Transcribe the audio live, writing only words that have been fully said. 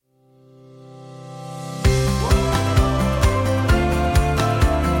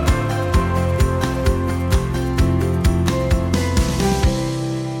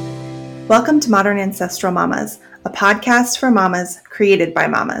Welcome to Modern Ancestral Mamas, a podcast for mamas created by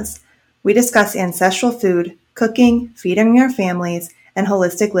mamas. We discuss ancestral food, cooking, feeding our families, and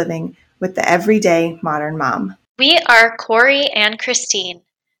holistic living with the everyday modern mom. We are Corey and Christine,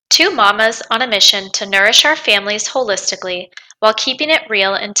 two mamas on a mission to nourish our families holistically while keeping it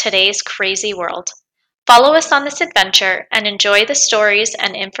real in today's crazy world. Follow us on this adventure and enjoy the stories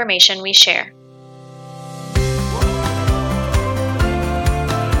and information we share.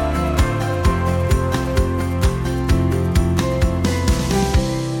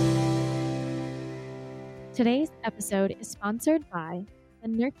 Today's episode is sponsored by the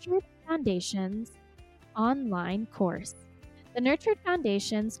Nurtured Foundation's online course. The Nurtured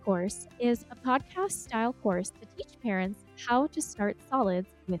Foundations course is a podcast-style course to teach parents how to start solids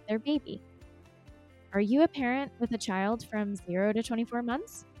with their baby. Are you a parent with a child from 0 to 24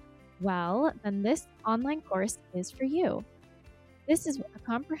 months? Well, then this online course is for you. This is a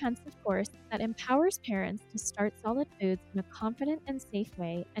comprehensive course that empowers parents to start solid foods in a confident and safe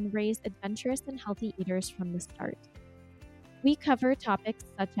way and raise adventurous and healthy eaters from the start. We cover topics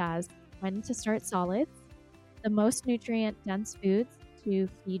such as when to start solids, the most nutrient-dense foods to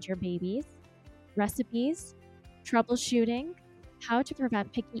feed your babies, recipes, troubleshooting, how to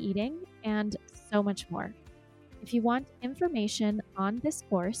prevent picky eating, and so much more. If you want information on this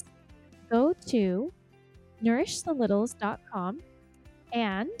course, go to nourishthelittles.com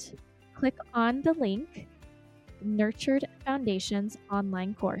and click on the link, Nurtured Foundations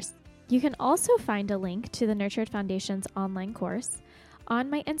online course. You can also find a link to the Nurtured Foundations online course on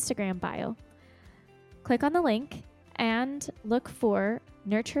my Instagram bio. Click on the link and look for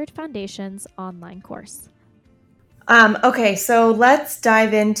Nurtured Foundations online course. Okay, so let's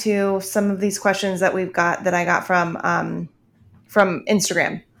dive into some of these questions that I got from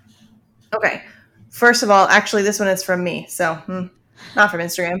Instagram. Okay, first of all, actually, this one is from me, so not from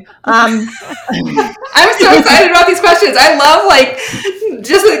Instagram. I'm so excited about these questions. I love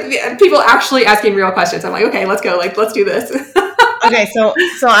just people actually asking real questions. I'm like, okay, let's go. Let's do this. Okay, so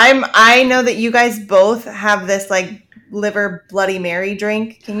I know that you guys both have this liver Bloody Mary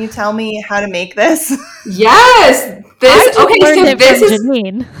drink. Can you tell me how to make this? Yes. This is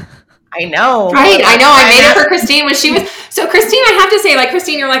Janine. I know. Right. I know. I made it for Christine when she was. So Christine, I have to say,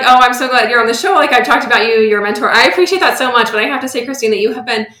 Christine, you're like, oh, I'm so glad you're on the show. I've talked about you, you're a mentor. I appreciate that so much. But I have to say, Christine, that you have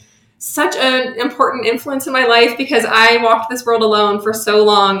been such an important influence in my life because I walked this world alone for so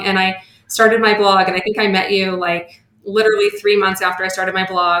long and I started my blog. And I think I met you literally 3 months after I started my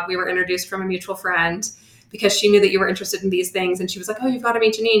blog. We were introduced from a mutual friend because she knew that you were interested in these things. And she was like, oh, you've got to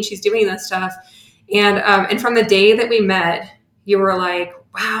meet Janine. She's doing this stuff. And from the day that we met, you were like,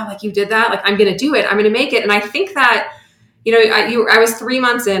 wow, you did that. I'm going to do it. I'm going to make it. And I think that, I was 3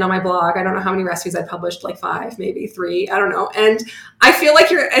 months in on my blog. I don't know how many recipes I published, 5, maybe 3. I don't know. And I feel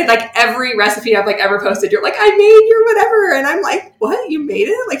like you're every recipe I've ever posted, you're like, I made your whatever. And I'm like, what? You made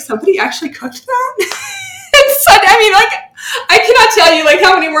it? Somebody actually cooked that? I cannot tell you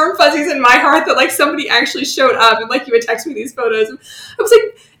how many warm fuzzies in my heart that somebody actually showed up and you would text me these photos. And I was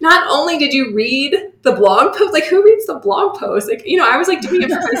like, not only did you read the blog post, who reads the blog post? I was doing it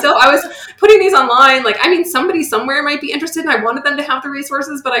for myself. I was putting these online. Somebody somewhere might be interested and I wanted them to have the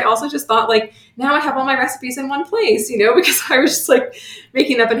resources, but I also just thought now I have all my recipes in one place, because I was just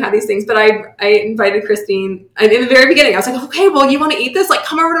making up and had these things. But I invited Christine, and in the very beginning I was like, okay, well, you want to eat this?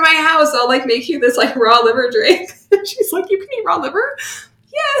 Come over to my house. I'll make you this raw liver drink. And she's like, you can eat raw liver?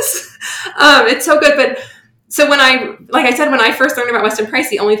 Yes. It's so good. But so when when I first learned about Weston Price,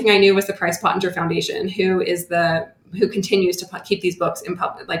 the only thing I knew was the Price Pottinger Foundation, who continues to keep these books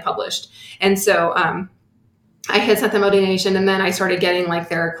published. And so, I had sent them a donation, and then I started getting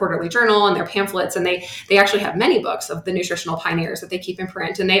their quarterly journal and their pamphlets, and they actually have many books of the nutritional pioneers that they keep in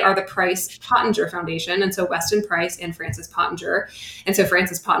print, and they are the Price Pottinger Foundation. And so Weston Price and Frances Pottinger. And so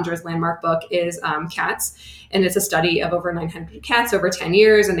Frances Pottinger's landmark book is Cats, and it's a study of over 900 cats over 10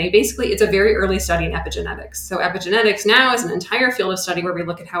 years. And it's a very early study in epigenetics. So epigenetics now is an entire field of study where we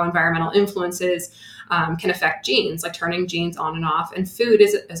look at how environmental influences can affect genes, turning genes on and off. And food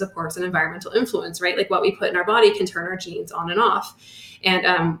is of course, an environmental influence, right? What we put in our body can turn our genes on and off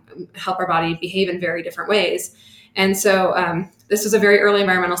and help our body behave in very different ways. And so this was a very early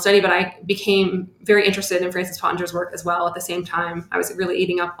environmental study, but I became very interested in Frances Pottinger's work as well at the same time. I was really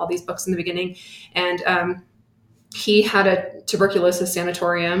eating up all these books in the beginning. And he had a tuberculosis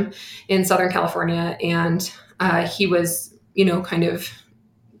sanatorium in Southern California, and he was, kind of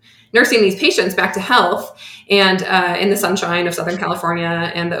nursing these patients back to health and in the sunshine of Southern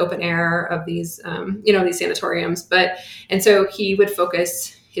California and the open air of these, these sanatoriums. And so he would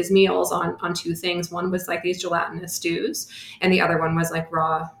focus his meals on two things. One was like these gelatinous stews, and the other one was like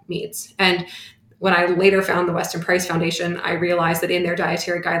raw meats. And when I later found the Weston Price Foundation, I realized that in their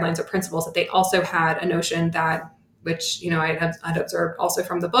dietary guidelines or principles that they also had a notion that, which, I had observed also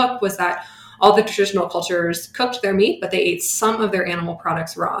from the book, was that all the traditional cultures cooked their meat, but they ate some of their animal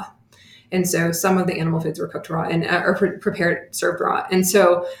products raw. And so some of the animal foods were cooked raw and or prepared, served raw. And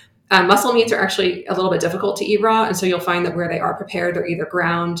so muscle meats are actually a little bit difficult to eat raw. And so you'll find that where they are prepared, they're either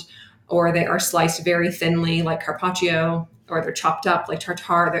ground or they are sliced very thinly like carpaccio, or they're chopped up like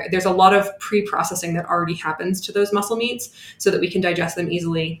tartare. There's a lot of pre-processing that already happens to those muscle meats so that we can digest them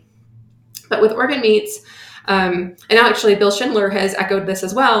easily. But with organ meats, and actually Bill Schindler has echoed this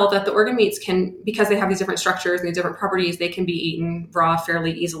as well, that the organ meats can, because they have these different structures and these different properties, they can be eaten raw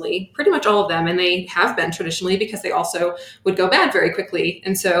fairly easily, pretty much all of them. And they have been traditionally, because they also would go bad very quickly.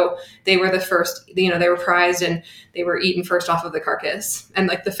 And so they were the first, they were prized and they were eaten first off of the carcass. And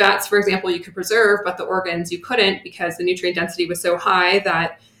like the fats, for example, you could preserve, but the organs you couldn't, because the nutrient density was so high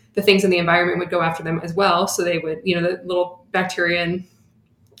that the things in the environment would go after them as well. So they would, the little bacteria and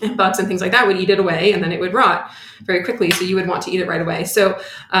bugs and things like that would eat it away, and then it would rot very quickly. So you would want to eat it right away. So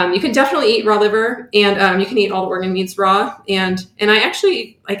you can definitely eat raw liver, and you can eat all the organ meats raw. And I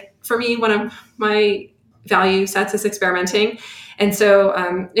actually, like, for me, one of my value sets is experimenting. And so,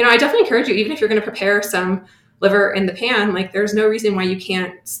 I definitely encourage you, even if you're going to prepare some liver in the pan, like there's no reason why you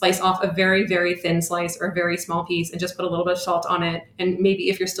can't slice off a very, very thin slice or a very small piece and just put a little bit of salt on it. And maybe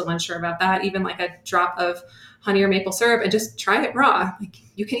if you're still unsure about that, even like a drop of honey or maple syrup, and just try it raw. Like,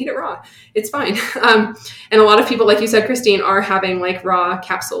 you can eat it raw. It's fine. And a lot of people, like you said, Christine, are having like raw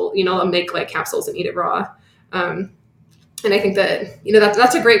capsule, they'll make like capsules and eat it raw. And I think that,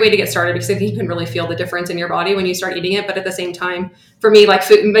 that's a great way to get started, because I think you can really feel the difference in your body when you start eating it. But at the same time, for me, like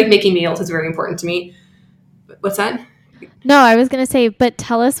food, like making meals is very important to me. What's that? No, I was going to say, but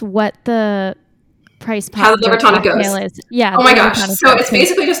tell us what the price point how the liver tonic goes. Is. Yeah. Oh my gosh. So it's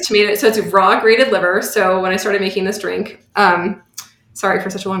basically just tomato. So it's raw grated liver. So when I started making this drink, sorry for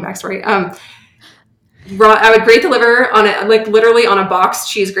such a long backstory. I would grate the liver on it, like literally on a box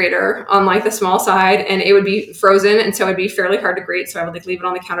cheese grater on like the small side, and it would be frozen. And so it'd be fairly hard to grate. So I would like leave it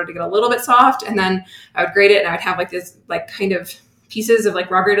on the counter to get a little bit soft. And then I would grate it, and I would have like this, like kind of pieces of like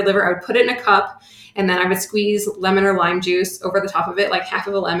raw grated liver. I would put it in a cup, and then I would squeeze lemon or lime juice over the top of it, like half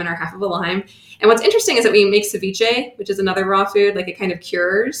of a lemon or half of a lime. And what's interesting is that we make ceviche, which is another raw food, like it kind of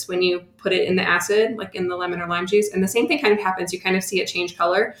cures when you put it in the acid, like in the lemon or lime juice. And the same thing kind of happens. You kind of see it change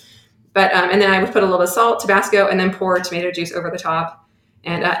color. But and then I would put a little bit of salt, Tabasco, and then pour tomato juice over the top.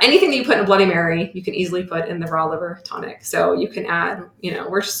 And anything that you put in a Bloody Mary, you can easily put in the raw liver tonic. So you can add,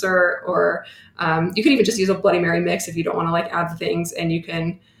 Worcestershire, or you can even just use a Bloody Mary mix if you don't want to like add the things. And you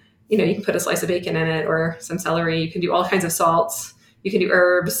can put a slice of bacon in it or some celery. You can do all kinds of salts. You can do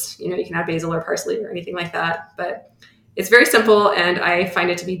herbs. You can add basil or parsley or anything like that. But it's very simple, and I find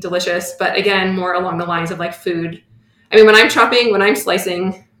it to be delicious. But again, more along the lines of like food. I mean, when I'm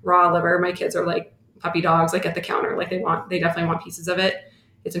slicing raw liver, my kids are like puppy dogs, like at the counter. Like they definitely want pieces of it.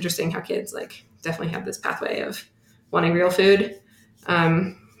 It's interesting how kids like definitely have this pathway of wanting real food.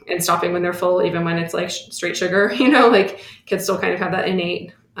 And stopping when they're full, even when it's like straight sugar, like kids still kind of have that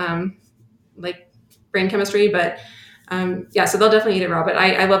innate like brain chemistry, but so they'll definitely eat it raw. But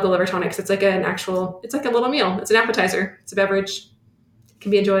I love the liver tonics. It's like it's like a little meal. It's an appetizer. It's a beverage. It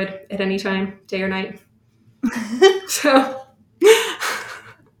can be enjoyed at any time, day or night. So,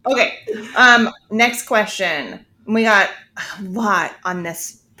 okay. Next question. We got a lot on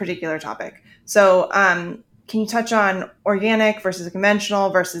this particular topic. So, can you touch on organic versus conventional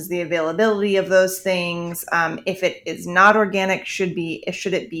versus the availability of those things? If it is not organic, should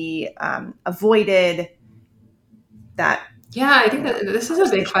it be avoided? I think that this is a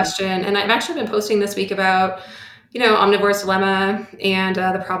big question. And I've actually been posting this week about, omnivore's dilemma and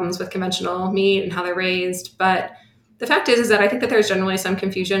the problems with conventional meat and how they're raised. But the fact is that I think that there's generally some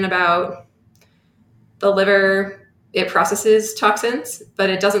confusion about the liver. It processes toxins, but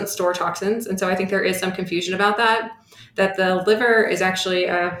it doesn't store toxins. And so I think there is some confusion about that the liver is actually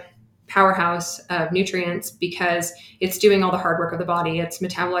a powerhouse of nutrients because it's doing all the hard work of the body. It's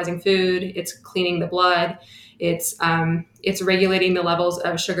metabolizing food. It's cleaning the blood. It's regulating the levels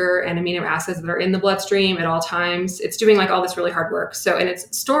of sugar and amino acids that are in the bloodstream at all times. It's doing like all this really hard work. So, and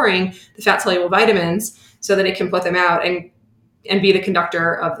it's storing the fat soluble vitamins so that it can put them out and be the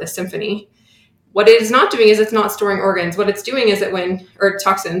conductor of the symphony. What it is not doing is it's not storing organs. What it's doing is that when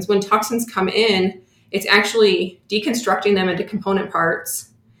toxins come in, it's actually deconstructing them into component parts.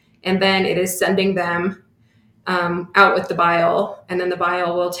 And then it is sending them out with the bile. And then the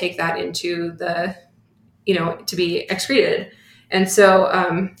bile will take that into to be excreted. And so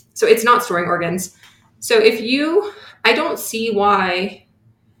it's not storing organs. So I don't see why,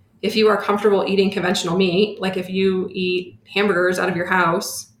 if you are comfortable eating conventional meat, like if you eat hamburgers out of your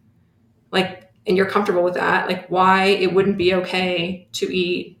house, like, and you're comfortable with that, like why it wouldn't be okay to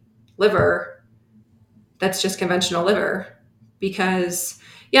eat liver that's just conventional liver. Because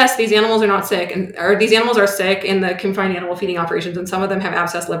yes, these animals are not sick, or these animals are sick in the confined animal feeding operations, and some of them have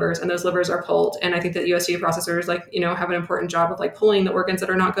abscessed livers, and those livers are pulled. And I think that USDA processors, like, have an important job of like pulling the organs that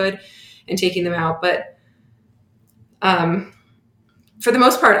are not good and taking them out. But for the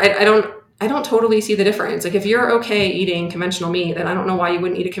most part, I don't totally see the difference. Like if you're okay eating conventional meat, then I don't know why you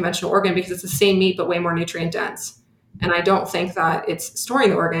wouldn't eat a conventional organ, because it's the same meat but way more nutrient dense. And I don't think that it's storing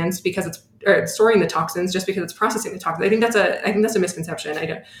the organs or storing the toxins just because it's processing the toxins. I think that's a misconception.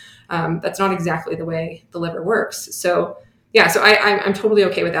 That's not exactly the way the liver works. So yeah, so I'm totally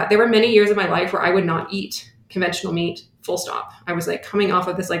okay with that. There were many years of my life where I would not eat conventional meat, full stop. I was like coming off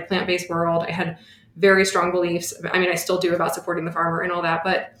of this like plant-based world. I had very strong beliefs. I mean, I still do, about supporting the farmer and all that.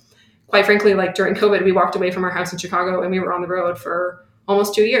 But quite frankly, like during COVID, we walked away from our house in Chicago and we were on the road for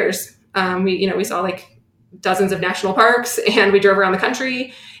almost 2 years. We saw like dozens of national parks, and we drove around the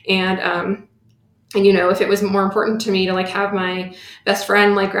country. And if it was more important to me to like have my best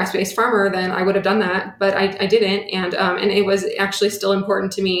friend like grass-based farmer, then I would have done that, but I didn't. And it was actually still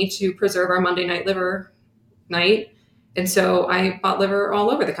important to me to preserve our Monday night liver night. And so I bought liver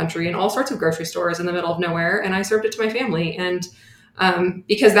all over the country in all sorts of grocery stores in the middle of nowhere, and I served it to my family. And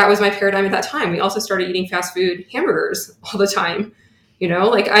because that was my paradigm at that time. We also started eating fast food hamburgers all the time. We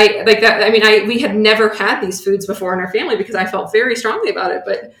had never had these foods before in our family because I felt very strongly about it.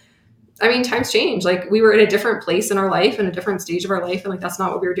 But I mean, times change. Like we were in a different place in our life and a different stage of our life. And like, that's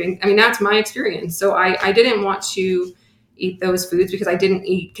not what we were doing. I mean, that's my experience. So I didn't want to eat those foods because I didn't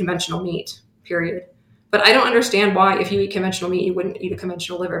eat conventional meat, period. But I don't understand why, if you eat conventional meat, you wouldn't eat a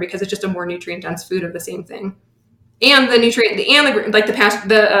conventional liver, because it's just a more nutrient dense food of the same thing. And the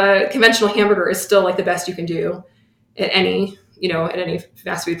conventional hamburger is still like the best you can do at any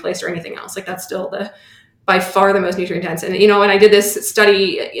fast food place or anything else. Like that's still by far the most nutrient dense. And, when I did this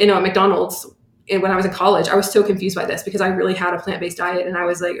study, at McDonald's when I was in college, I was so confused by this because I really had a plant-based diet, and I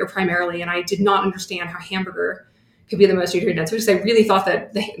was like, or primarily, and I did not understand how hamburger could be the most nutrient dense, because I really thought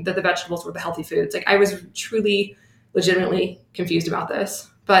that the vegetables were the healthy foods. Like I was truly, legitimately confused about this.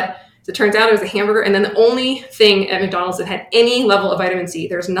 But as it turns out, it was a hamburger. And then the only thing at McDonald's that had any level of vitamin C,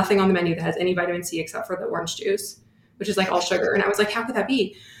 there's nothing on the menu that has any vitamin C except for the orange juice, which is like all sugar. And I was like, how could that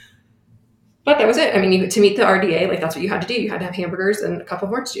be? But that was it. I mean, to meet the RDA, like that's what you had to do. You had to have hamburgers and a cup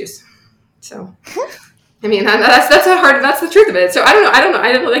of orange juice. So, I mean, that's the truth of it. So I don't know.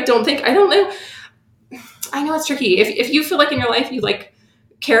 I know it's tricky. If you feel like in your life, you like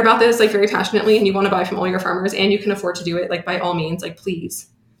care about this, like very passionately, and you want to buy from all your farmers and you can afford to do it, like by all means, like please,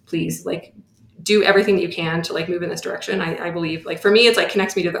 like do everything that you can to like move in this direction. I believe, like for me, it's like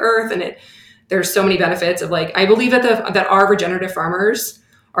connects me to the earth, and there's so many benefits of like, I believe that our regenerative farmers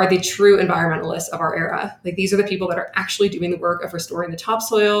are the true environmentalists of our era. Like these are the people that are actually doing the work of restoring the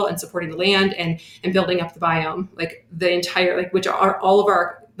topsoil and supporting the land and building up the biome, like the entire, like which are all of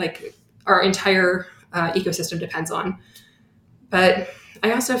our, like our entire ecosystem depends on. But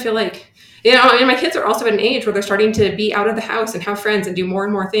I also feel like, and my kids are also at an age where they're starting to be out of the house and have friends and do more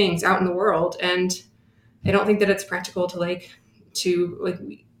and more things out in the world. And I don't think that it's practical to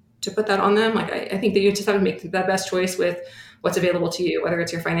put that on them. Like, I think that you just have to make the best choice with what's available to you, whether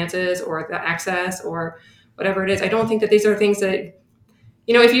it's your finances or the access or whatever it is. I don't think that these are things that,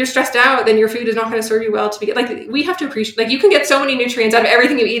 if you're stressed out, then your food is not going to serve you well to begin. Like, we have to appreciate, like, you can get so many nutrients out of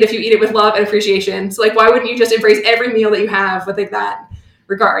everything you eat if you eat it with love and appreciation. So, like, why wouldn't you just embrace every meal that you have with like that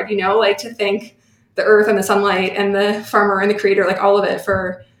regard, like to thank the earth and the sunlight and the farmer and the creator, like all of it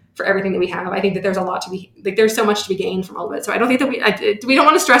for everything that we have. I think that there's a lot to be, like, there's so much to be gained from all of it. So I don't think that we don't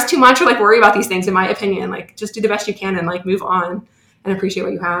want to stress too much or like worry about these things, in my opinion. Like, just do the best you can and like move on and appreciate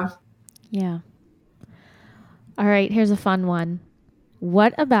what you have. Yeah. All right. Here's a fun one.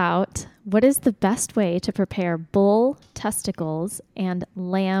 What is the best way to prepare bull testicles and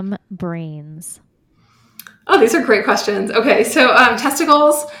lamb brains? Oh, these are great questions. Okay. So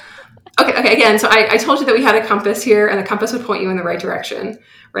testicles. Okay. Again, so I told you that we had a compass here, and the compass would point you in the right direction,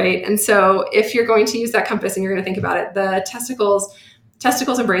 right? And so if you're going to use that compass and you're going to think about it, the testicles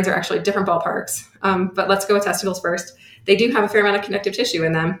and brains are actually different ballparks. But let's go with testicles first. They do have a fair amount of connective tissue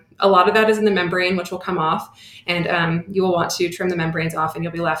in them. A lot of that is in the membrane, which will come off, and you will want to trim the membranes off, and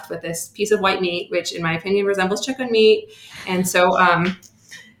you'll be left with this piece of white meat, which in my opinion resembles chicken meat. And so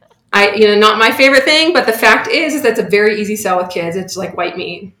not my favorite thing, but the fact is that it's a very easy sell with kids. It's like white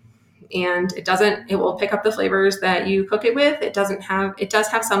meat. and it will pick up the flavors that you cook it with. It does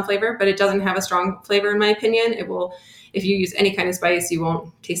have some flavor, but it doesn't have a strong flavor in my opinion. If you use any kind of spice, you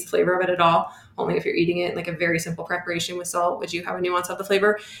won't taste the flavor of it at all. Only if you're eating it in like a very simple preparation with salt would you have a nuance of the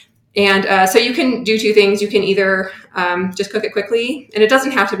flavor. And so you can do two things. You can either just cook it quickly, and it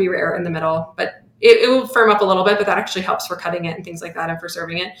doesn't have to be rare in the middle, but it will firm up a little bit, but that actually helps for cutting it and things like that and for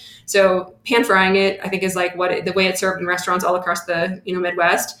serving it. So pan frying it, I think, is like the way it's served in restaurants all across the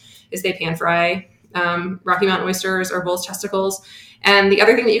Midwest is they pan fry Rocky Mountain oysters or bull's testicles. And the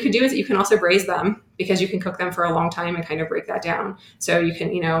other thing that you could do is that you can also braise them, because you can cook them for a long time and kind of break that down. So you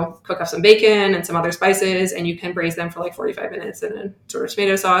can, cook up some bacon and some other spices, and you can braise them for like 45 minutes in a sort of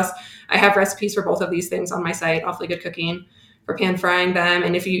tomato sauce. I have recipes for both of these things on my site, Awfully Good Cooking, for pan frying them.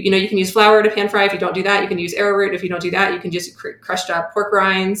 And if you can use flour to pan fry. If you don't do that, you can use arrowroot. If you don't do that, you can just crushed up pork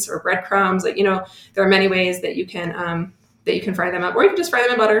rinds or breadcrumbs. Like, there are many ways that you can fry them up, or you can just fry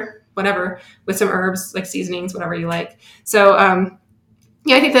them in butter, whatever, with some herbs, like seasonings, whatever you like. So,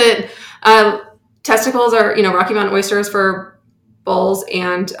 I think that testicles are, Rocky Mountain oysters for bulls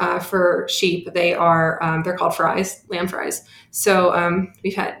and for sheep. They're called fries, lamb fries. So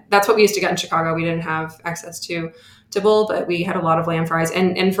that's what we used to get in Chicago. We didn't have access to bull, but we had a lot of lamb fries,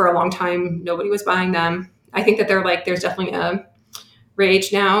 and for a long time nobody was buying them. I think that there's definitely a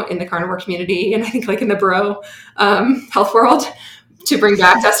rage now in the carnivore community, and I think like in the bro health world, to bring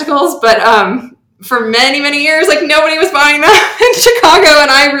back testicles, but for many, many years, like nobody was buying them in Chicago. And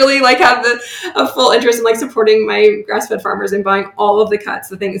I really have a full interest in supporting my grass-fed farmers and buying all of the cuts.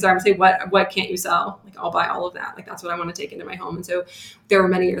 The thing is, I would say, what can't you sell? I'll buy all of that. That's what I want to take into my home. And so there were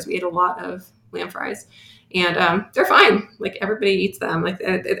many years we ate a lot of lamb fries, and they're fine. Everybody eats them.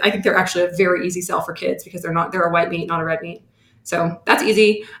 I think they're actually a very easy sell for kids, because they're a white meat, not a red meat. So that's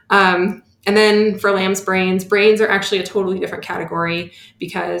easy. And then for lamb's brains are actually a totally different category,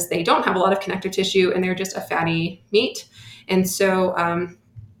 because they don't have a lot of connective tissue and they're just a fatty meat. And so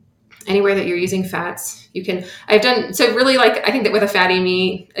anywhere that you're using fats, I think that with a fatty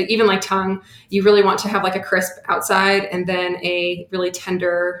meat, even like tongue, you really want to have a crisp outside and then a really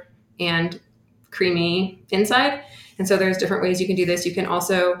tender and creamy inside. And so there's different ways you can do this. You can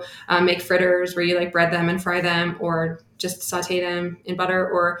also make fritters where you bread them and fry them, or just saute them in butter.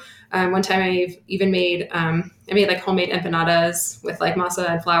 Or one time I've even made homemade empanadas with masa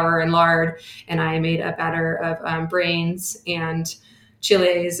and flour and lard. And I made a batter of brains and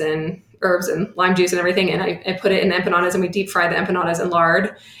chiles and herbs and lime juice and everything. And I put it in the empanadas, and we deep fried the empanadas in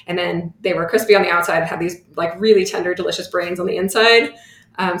lard. And then they were crispy on the outside and had these really tender, delicious brains on the inside.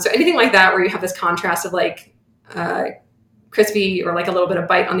 So anything like that, where you have this contrast of crispy or a little bit of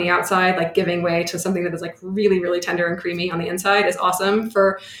bite on the outside, giving way to something that is really, really tender and creamy on the inside, is awesome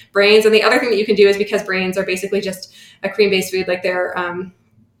for brains. And the other thing that you can do is, because brains are basically just a cream-based food, they're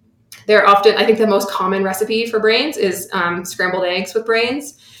often, I think the most common recipe for brains is scrambled eggs with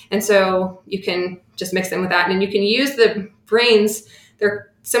brains. And so you can just mix them with that. And you can use the brains,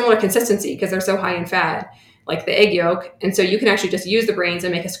 they're similar consistency because they're so high in fat, like the egg yolk. And so you can actually just use the brains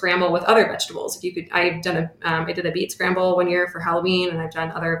and make a scramble with other vegetables. I did a beet scramble one year for Halloween, and I've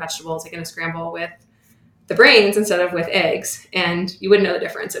done other vegetables a scramble with the brains instead of with eggs. And you wouldn't know the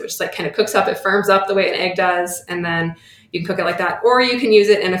difference. It was just kind of cooks up, it firms up the way an egg does. And then you can cook it like that, or you can use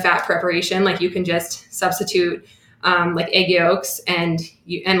it in a fat preparation. You can just substitute egg yolks and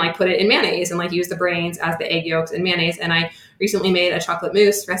put it in mayonnaise and use the brains as the egg yolks in mayonnaise. And I recently made a chocolate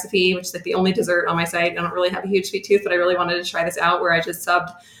mousse recipe, which is the only dessert on my site. I don't really have a huge sweet tooth, but I really wanted to try this out, where I just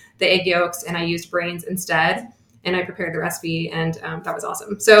subbed the egg yolks and I used brains instead. And I prepared the recipe, and that was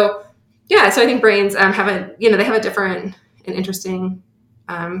awesome. So yeah, so I think brains have a different and interesting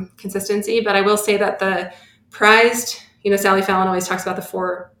consistency. But I will say that the prized, Sally Fallon always talks about the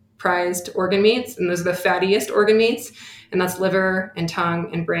 4 prized organ meats, and those are the fattiest organ meats, and that's liver and tongue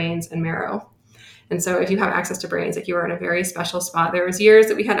and brains and marrow. And so if you have access to brains, you are in a very special spot. There was years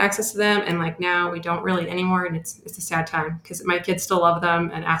that we had access to them, and now we don't really anymore. And it's a sad time, because my kids still love them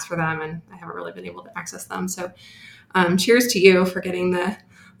and ask for them, and I haven't really been able to access them. So cheers to you for getting the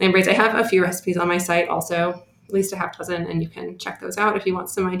lamb brains. I have a few recipes on my site also, at least a half dozen, and you can check those out if you want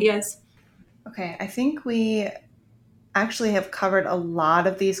some ideas. Okay, I think we actually have covered a lot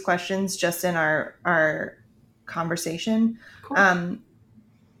of these questions just in our conversation. Cool.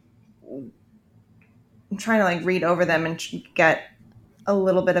 I'm trying to read over them and get a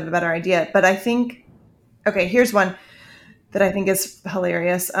little bit of a better idea. But I think, okay, here's one that I think is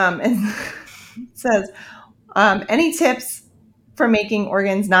hilarious. And it says, any tips for making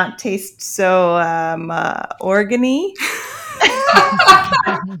organs not taste so organy?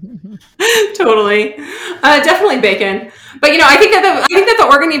 Totally. Definitely bacon. But I think that the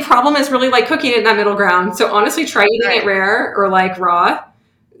organ meat problem is really like cooking it in that middle ground. So honestly, try eating it rare or like raw.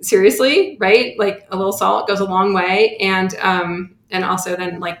 Seriously, right? Like a little salt goes a long way. And also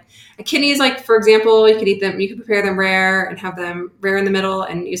then like kidneys, like for example, you could eat them, you could prepare them rare and have them rare in the middle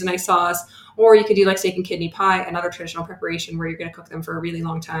and use a nice sauce. Or you could do like steak and kidney pie, another traditional preparation where you're going to cook them for a really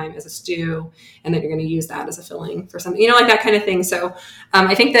long time as a stew, and then you're going to use that as a filling for something, like that kind of thing. So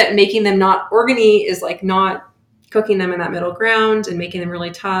I think that making them not organy is like not cooking them in that middle ground and making them really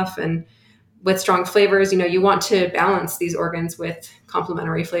tough and with strong flavors. You want to balance these organs with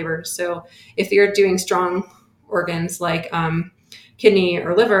complementary flavors. So if you're doing strong organs like kidney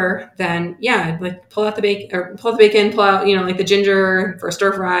or liver, then like pull out the bacon, pull out, like the ginger for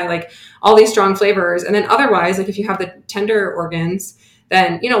stir fry, like all these strong flavors. And then otherwise, like if you have the tender organs,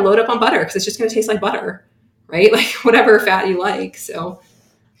 then, load up on butter because it's just going to taste like butter, right? Like whatever fat you like. So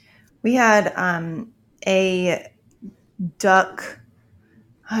we had a duck,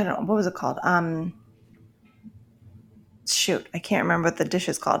 I don't know, what was it called? Shoot, I can't remember what the dish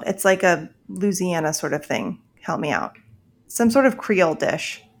is called. It's like a Louisiana sort of thing. Help me out. Some sort of Creole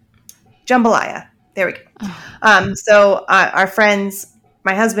dish. Jambalaya. There we go. So our friends,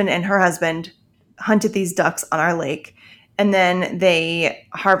 my husband and her husband, hunted these ducks on our lake, and then they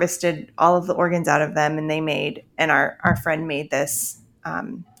harvested all of the organs out of them, and our friend made this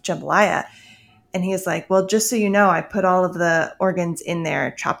jambalaya. And he was like, well, just so you know, I put all of the organs in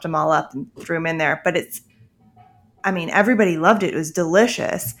there, chopped them all up and threw them in there. But everybody loved it. It was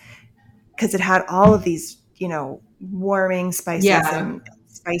delicious because it had all of these, warming spices and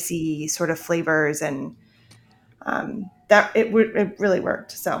spicy sort of flavors, and that it really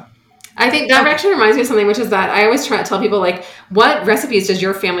worked. So I think that actually reminds me of something, which is that I always try to tell people, like, what recipes does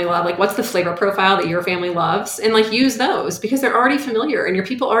your family love? Like, what's the flavor profile that your family loves? And like, use those because they're already familiar and your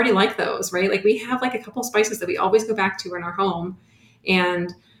people already like those, right? Like we have like a couple spices that we always go back to in our home,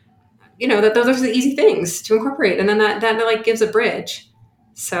 and that those are the easy things to incorporate. And then that like gives a bridge.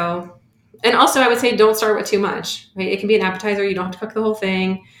 So, and also I would say don't start with too much, right? It can be an appetizer. You don't have to cook the whole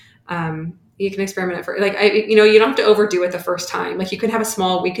thing. You can experiment it for like, you don't have to overdo it the first time. Like you can have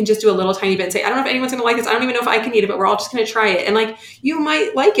we can just do a little tiny bit and say, I don't know if anyone's going to like this. I don't even know if I can eat it, but we're all just going to try it. And like, you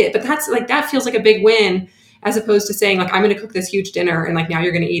might like it, but that's like, that feels like a big win as opposed to saying like, I'm going to cook this huge dinner and like, now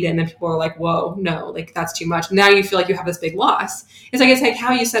you're going to eat it. And then people are like, whoa, no, like that's too much. Now you feel like you have this big loss. It's like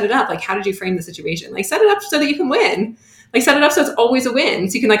how you set it up. Like, how did you frame the situation? Like set it up so that you can win. Like set it up so it's always a win.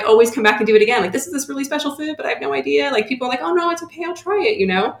 So you can like always come back and do it again. Like this is this really special food, but I have no idea. Like people are like, oh no, it's okay. I'll try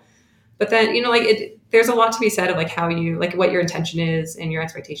it, But then, there's a lot to be said of like how you, like what your intention is and your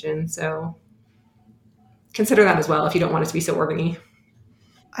expectation. So consider that as well if you don't want it to be so organy.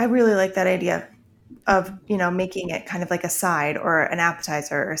 I really like that idea of, making it kind of like a side or an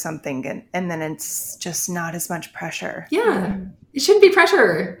appetizer or something. And then it's just not as much pressure. Yeah. It shouldn't be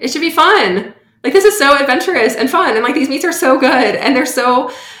pressure. It should be fun. Like this is so adventurous and fun. And like these meats are so good. And they're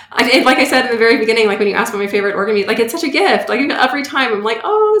so, like I said in the very beginning, like when you asked about my favorite organ meat, like it's such a gift. Like every time I'm like,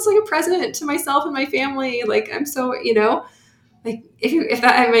 oh, it's like a present to myself and my family. Like I'm so, like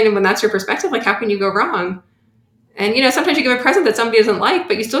when that's your perspective, like how can you go wrong? And, sometimes you give a present that somebody doesn't like,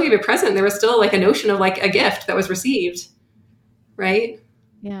 but you still give a present. There was still like a notion of like a gift that was received. Right.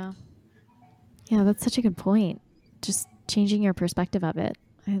 Yeah. Yeah. That's such a good point. Just changing your perspective of it.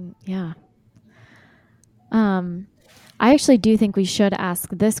 And yeah. I actually do think we should ask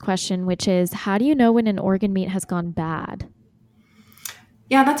this question, which is, how do you know when an organ meat has gone bad?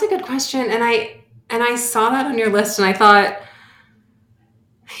 Yeah, that's a good question. And I saw that on your list and I thought,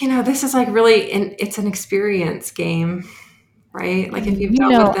 this is like really, it's an experience game, right? Like if you've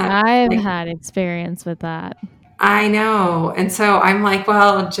dealt with that. I've had experience with that. I know. And so I'm like,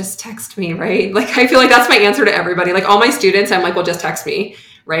 well, just text me, right? Like, I feel like that's my answer to everybody. Like all my students, I'm like, well, just text me,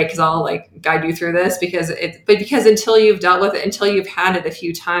 right? Because I'll like guide you through this because until you've dealt with it, until you've had it a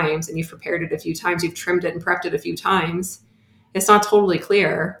few times and you've prepared it a few times, you've trimmed it and prepped it a few times, it's not totally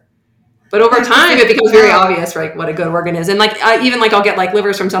clear. But over time, it becomes very obvious, right, what a good organ is. And like, even like I'll get like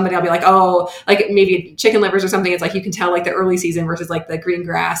livers from somebody, I'll be like, oh, like maybe chicken livers or something. It's like, you can tell like the early season versus like the green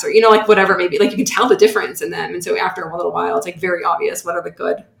grass or, like whatever, maybe like you can tell the difference in them. And so after a little while, it's like very obvious what are the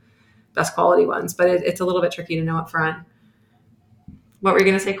good, best quality ones. But it's a little bit tricky to know up front. What were you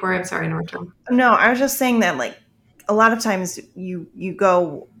going to say, Corey? I'm sorry, Norton. No, I was just saying that like a lot of times you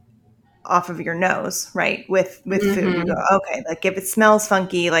go off of your nose, right? With food, you go, okay, like if it smells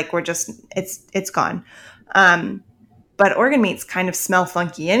funky, like it's gone. But organ meats kind of smell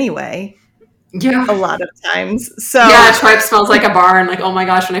funky anyway. Yeah. a lot of times. So yeah, tripe smells like a barn. Like, oh my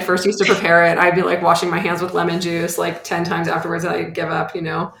gosh, when I first used to prepare it, I'd be like washing my hands with lemon juice like 10 times afterwards. And I'd give up,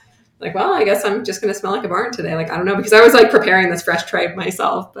 like, well, I guess I'm just going to smell like a barn today. Like, I don't know, because I was like preparing this fresh tripe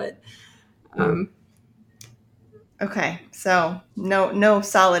myself, but okay, so no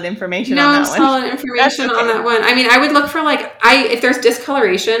solid information no on that one. solid information That's okay. on that one. I mean, I would look for if there's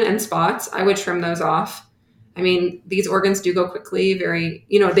discoloration and spots, I would trim those off. I mean, these organs do go quickly,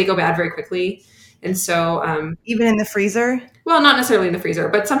 they go bad very quickly. And so, Even in the freezer? well, not necessarily in the freezer,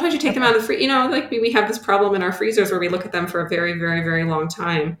 but sometimes you take them out of the freezer. Like we have this problem in our freezers where we look at them for a very, very, very long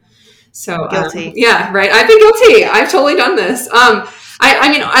time. So, Guilty. yeah, right. I've been guilty. I've totally done this. I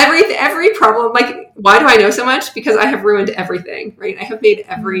mean, every problem, like, why do I know so much? Because I have ruined everything, right? I have made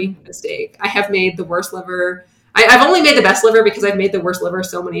every mistake. I have made the worst liver. I've only made the best liver because I've made the worst liver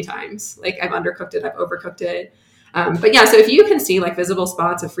so many times. Like, I've undercooked it, I've overcooked it. But yeah, so if you can see like visible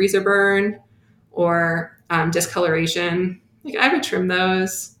spots of freezer burn or discoloration, like, I would trim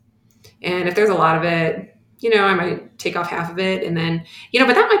those. And if there's a lot of it, I might take off half of it and then, but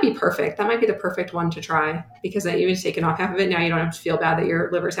that might be perfect. That might be the perfect one to try, because then you've taken off half of it. Now you don't have to feel bad that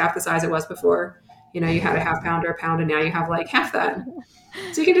your liver's half the size it was before. You had a half pound or a pound, and now you have like half that.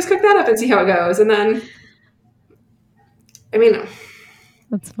 So you can just cook that up and see how it goes. And then, I mean,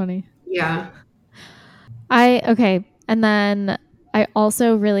 That's funny. yeah. Okay. And then I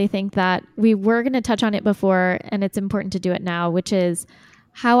also really think that we were going to touch on it before, and it's important to do it now, which is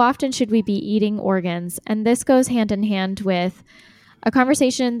how often should we be eating organs? And this goes hand in hand with a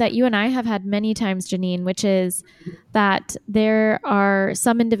conversation that you and I have had many times, Janine, which is that there are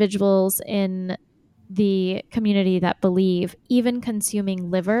some individuals in the community that believe even consuming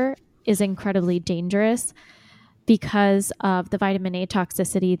liver is incredibly dangerous because of the vitamin A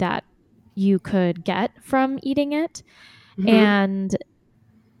toxicity that you could get from eating it. Mm-hmm.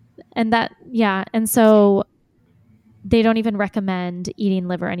 And so they don't even recommend eating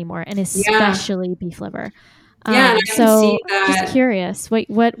liver anymore, and especially beef liver. Yeah, and I can see that. Just curious,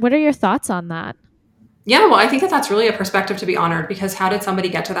 what are your thoughts on that? Yeah, well, I think that's really a perspective to be honored, because how did somebody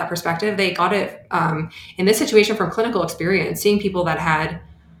get to that perspective? They got it in this situation from clinical experience, seeing people that had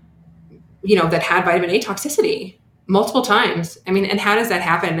vitamin A toxicity multiple times. I mean, and how does that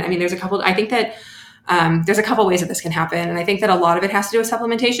happen? I mean, there's a couple ways that this can happen. And I think that a lot of it has to do with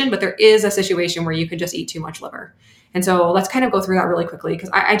supplementation, but there is a situation where you could just eat too much liver. And so let's kind of go through that really quickly, because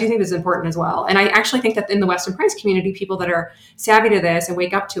I do think this is important as well. And I actually think that in the Western Price community, people that are savvy to this and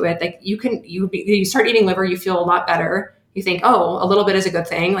wake up to it, like you start eating liver, you feel a lot better. You think, oh, a little bit is a good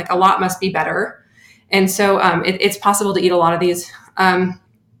thing. Like, a lot must be better. And so it's possible to eat a lot of these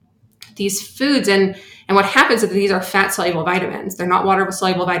foods. And what happens is that these are fat-soluble vitamins. They're not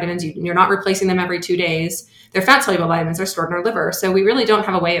water-soluble vitamins. You're not replacing them every 2 days. They're fat-soluble vitamins. They're stored in our liver. So we really don't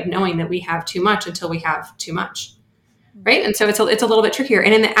have a way of knowing that we have too much until we have too much, right? And so it's a little bit trickier.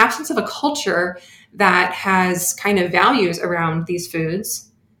 And in the absence of a culture that has kind of values around these foods,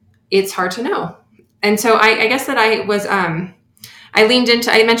 it's hard to know. And so I guess that I leaned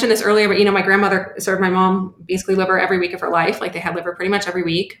into, I mentioned this earlier, but my grandmother served my mom basically liver every week of her life. Like, they had liver pretty much every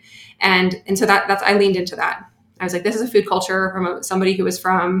week. And so that's, I leaned into that. I was like, this is a food culture from somebody who was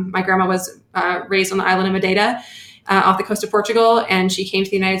my grandma was raised on the island of Madeira, off the coast of Portugal. And she came to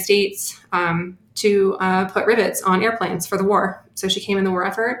the United States to put rivets on airplanes for the war. So she came in the war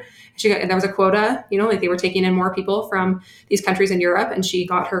effort. There was a quota, like they were taking in more people from these countries in Europe, and she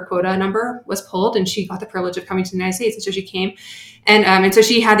got her quota number was pulled, and she got the privilege of coming to the United States. And so she came, and so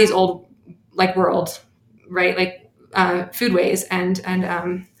she had these old, like, world, right, like foodways and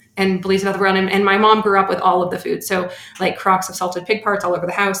beliefs about the world. And my mom grew up with all of the food, so like crocks of salted pig parts all over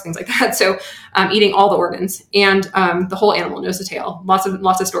the house, things like that. So eating all the organs and the whole animal, nose to tail, lots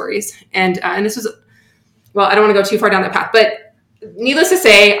of stories. And this was, well, I don't want to go too far down that path, but needless to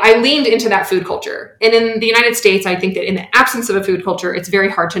say, I leaned into that food culture. And in the United States, I think that in the absence of a food culture, it's very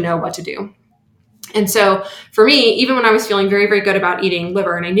hard to know what to do. And so for me, even when I was feeling very, very good about eating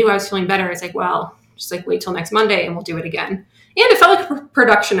liver and I knew I was feeling better, I was like, well, just like wait till next Monday and we'll do it again. And it felt like a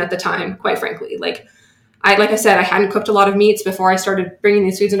production at the time, quite frankly. Like I said, I hadn't cooked a lot of meats before I started bringing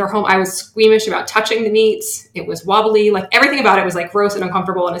these foods into our home. I was squeamish about touching the meats. It was wobbly. Like, everything about it was like gross and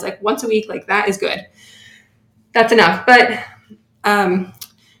uncomfortable. And it's like, once a week, like, that is good. That's enough. But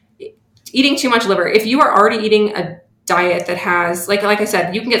eating too much liver, if you are already eating a diet that has, like I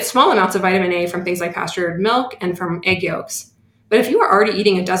said, you can get small amounts of vitamin A from things like pastured milk and from egg yolks. But if you are already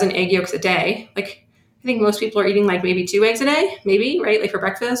eating a dozen egg yolks a day, like, I think most people are eating like maybe 2 eggs a day, maybe, right? Like for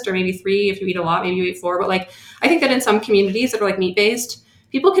breakfast, or maybe 3 if you eat a lot, maybe you eat 4. But like, I think that in some communities that are like meat-based,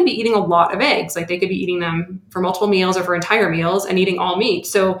 people can be eating a lot of eggs. Like they could be eating them for multiple meals or for entire meals and eating all meat.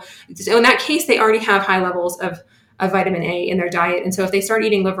 So in that case, they already have high levels of vitamin A in their diet. And so if they start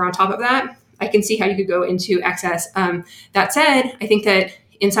eating liver on top of that, I can see how you could go into excess. That said, I think that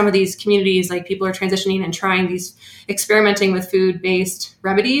in some of these communities, like people are transitioning and trying these, experimenting with food-based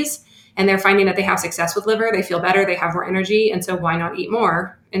remedies, and they're finding that they have success with liver. They feel better, they have more energy. And so why not eat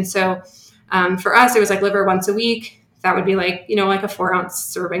more? And so for us, it was like liver once a week. That would be like, like a 4-ounce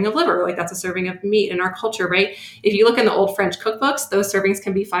serving of liver. Like that's a serving of meat in our culture, right? If you look in the old French cookbooks, those servings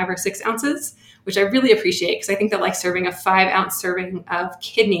can be 5 or 6 ounces, which I really appreciate, because I think that like serving a 5-ounce serving of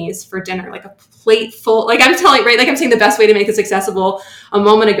kidneys for dinner, like a plate full, like I'm telling, right? Like I'm saying the best way to make this accessible a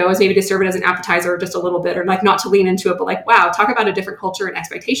moment ago is maybe to serve it as an appetizer or just a little bit, or like not to lean into it, but like, wow, talk about a different culture and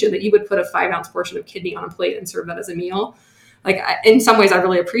expectation that you would put a 5-ounce portion of kidney on a plate and serve that as a meal. Like in some ways, I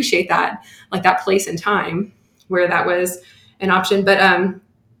really appreciate that, like that place and time where that was an option. But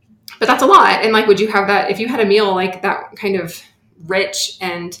that's a lot. And like, would you have that if you had a meal like that kind of rich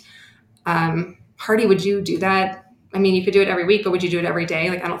and hearty? Would you do that? I mean, you could do it every week, but would you do it every day?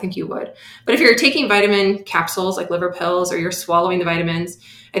 Like, I don't think you would. But if you're taking vitamin capsules like liver pills, or you're swallowing the vitamins,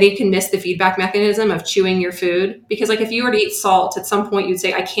 I think you can miss the feedback mechanism of chewing your food. Because like if you were to eat salt, at some point you'd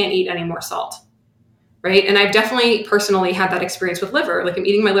say, I can't eat any more salt. Right. And I've definitely personally had that experience with liver. Like I'm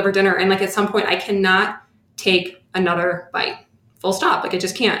eating my liver dinner and like at some point I cannot take another bite, full stop. Like I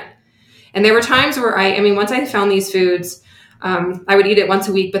just can't. And there were times where once I found these foods, I would eat it once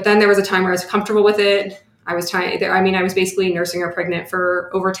a week, but then there was a time where I was comfortable with it. I was basically nursing her pregnant for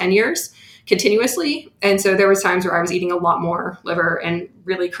over 10 years continuously. And so there was times where I was eating a lot more liver and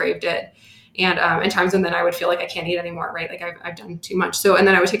really craved it. And times when then I would feel like I can't eat anymore, right? Like I've done too much. So, and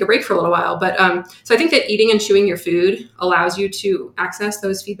then I would take a break for a little while. But so I think that eating and chewing your food allows you to access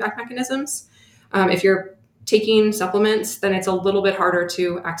those feedback mechanisms. If you're taking supplements, then it's a little bit harder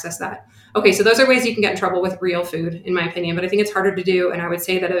to access that. Okay, so those are ways you can get in trouble with real food, in my opinion, but I think it's harder to do. And I would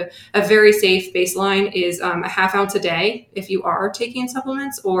say that a very safe baseline is a 1/2 ounce a day if you are taking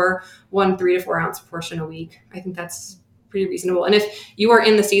supplements, or 1 3 to 4 ounce portion a week. I think that's pretty reasonable. And if you are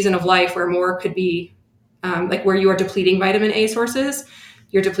in the season of life where more could be like where you are depleting vitamin A sources,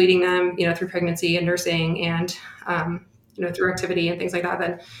 you're depleting them, through pregnancy and nursing and, through activity and things like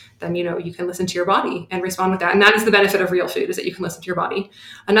that, then, you can listen to your body and respond with that. And that is the benefit of real food, is that you can listen to your body.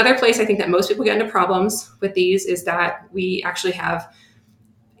 Another place I think that most people get into problems with these is that we actually have,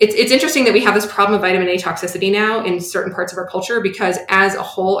 it's interesting that we have this problem of vitamin A toxicity now in certain parts of our culture, because as a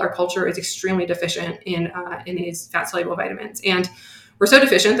whole, our culture is extremely deficient in these fat soluble vitamins. And we're so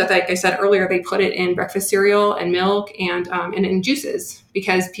deficient that, like I said earlier, they put it in breakfast cereal and milk and in juices,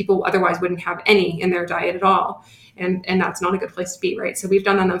 because people otherwise wouldn't have any in their diet at all. And that's not a good place to be, right? So we've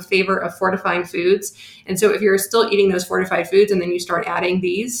done them in favor of fortifying foods. And so if you're still eating those fortified foods and then you start adding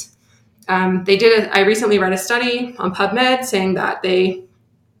these, I recently read a study on PubMed saying that they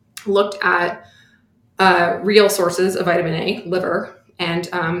looked at real sources of vitamin A, liver, and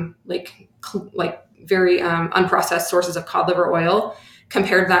very unprocessed sources of cod liver oil,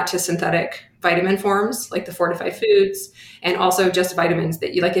 compared that to synthetic vitamin forms like the fortified foods, and also just vitamins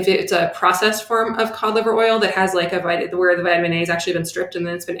that you like. If it's a processed form of cod liver oil that has like where the vitamin A has actually been stripped and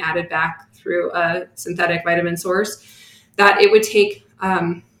then it's been added back through a synthetic vitamin source, that it would take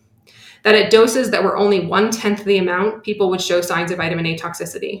that at doses that were only 1/10 the amount, people would show signs of vitamin A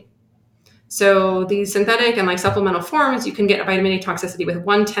toxicity. So these synthetic and like supplemental forms, you can get a vitamin A toxicity with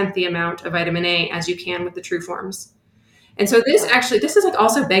 1/10 the amount of vitamin A as you can with the true forms. And so this is like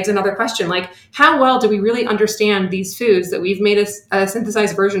also begs another question, like how well do we really understand these foods that we've made a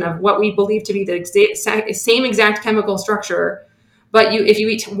synthesized version of what we believe to be the same exact chemical structure, but if you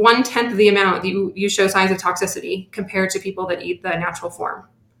eat 1/10 of the amount, you show signs of toxicity compared to people that eat the natural form.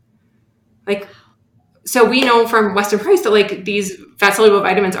 Like, so we know from Weston Price that like these fat soluble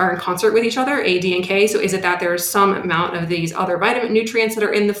vitamins are in concert with each other, A, D, and K. So is it that there's some amount of these other vitamin nutrients that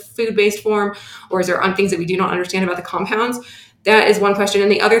are in the food-based form, or is there things that we do not understand about the compounds? That is one question.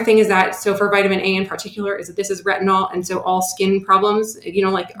 And the other thing is that, so for vitamin A in particular, is that this is retinol. And so all skin problems,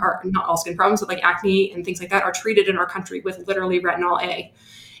 are not all skin problems, but like acne and things like that are treated in our country with literally retinol A.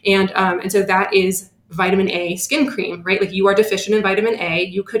 And so that is vitamin A skin cream, right? Like you are deficient in vitamin A,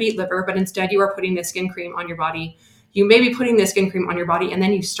 you could eat liver, but instead you are putting this skin cream on your body. You may be putting this skin cream on your body and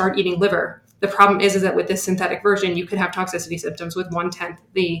then you start eating liver. The problem is that with this synthetic version, you could have toxicity symptoms with 1/10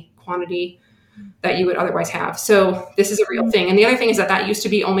 the quantity that you would otherwise have. So this is a real thing. And the other thing is that used to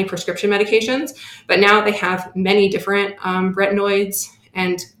be only prescription medications, but now they have many different retinoids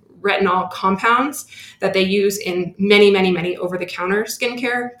and retinol compounds that they use in many, many, many over-the-counter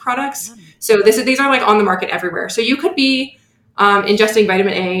skincare products. So these are like on the market everywhere. So you could be ingesting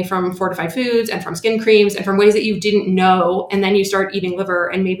vitamin A from fortified foods and from skin creams and from ways that you didn't know. And then you start eating liver,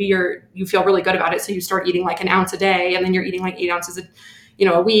 and maybe you feel really good about it. So you start eating like an ounce a day, and then you're eating like 8 ounces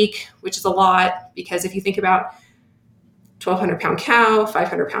a week, which is a lot, because if you think about 1,200 pound cow,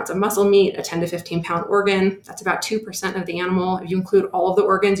 500 pounds of muscle meat, a 10 to 15 pound organ, that's about 2% of the animal. If you include all of the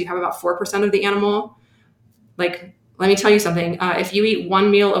organs, you have about 4% of the animal. Like, let me tell you something. If you eat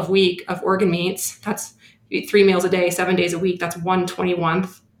 1 meal a week of organ meats, you eat 3 meals a day, 7 days a week, that's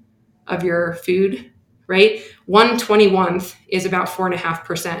 1/21th of your food, right? 1/21th is about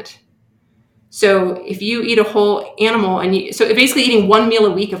 4.5%. So if you eat a whole animal, so basically eating 1 meal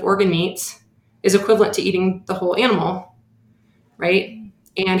a week of organ meats is equivalent to eating the whole animal, right?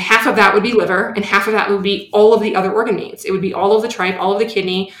 And half of that would be liver, and half of that would be all of the other organ meats. It would be all of the tripe, all of the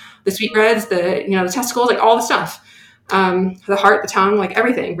kidney, the sweetbreads, the testicles, like all the stuff, the heart, the tongue, like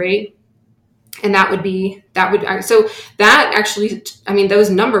everything, right? And so that actually, those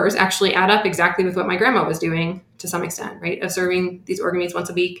numbers actually add up exactly with what my grandma was doing to some extent, right? Of serving these organ meats once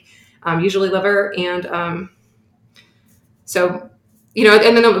a week, usually liver. And and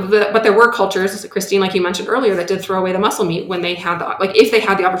then but there were cultures, Christine, like you mentioned earlier, that did throw away the muscle meat when they had if they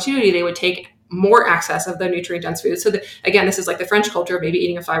had the opportunity, they would take more access of the nutrient dense foods. So again, this is like the French culture, maybe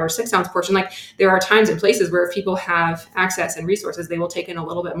eating a 5 or 6 ounce portion. Like there are times and places where if people have access and resources, they will take in a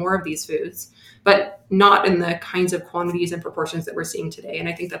little bit more of these foods, but not in the kinds of quantities and proportions that we're seeing today. And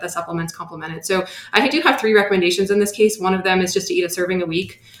I think that the supplements complement it. So I do have 3 recommendations in this case. One of them is just to eat a serving a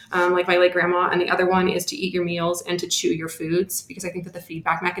week, like my late grandma. And the other one is to eat your meals and to chew your foods, because I think that the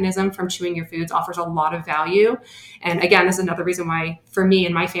feedback mechanism from chewing your foods offers a lot of value. And again, this is another reason why for me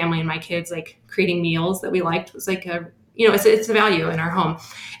and my family and my kids, like creating meals that we liked was like it's a value in our home.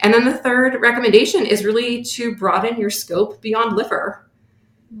 And then the third recommendation is really to broaden your scope beyond liver.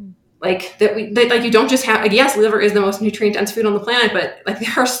 Like you don't just have, yes, liver is the most nutrient dense food on the planet, but like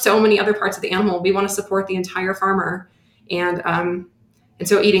there are so many other parts of the animal. We want to support the entire farmer. And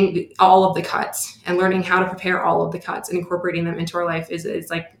so eating all of the cuts and learning how to prepare all of the cuts and incorporating them into our life is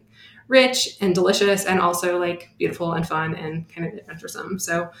like rich and delicious, and also like beautiful and fun and kind of adventuresome.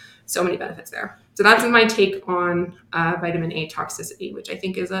 So many benefits there. So that's my take on vitamin A toxicity, which I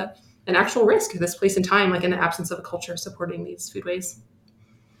think is an actual risk at this place in time, like in the absence of a culture supporting these foodways.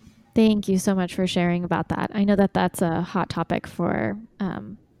 Thank you so much for sharing about that. I know that that's a hot topic for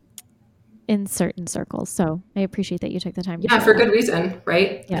in certain circles. So I appreciate that you took the time to share for that. good reason,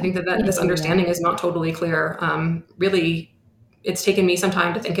 right? Yeah. I think that this understanding is not totally clear. Really, it's taken me some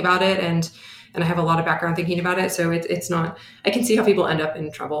time to think about it, and I have a lot of background thinking about it. So it's not, I can see how people end up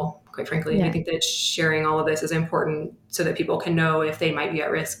in trouble, quite frankly. Yeah. And I think that sharing all of this is important so that people can know if they might be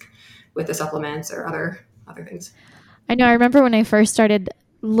at risk with the supplements or other things. I know. I remember when I first started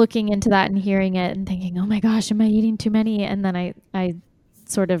looking into that and hearing it and thinking, oh my gosh, am I eating too many? And then I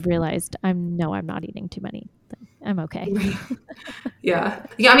sort of realized I'm not eating too many. I'm okay. Yeah.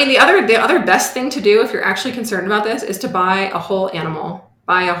 I mean, the other best thing to do if you're actually concerned about this is to buy a whole animal,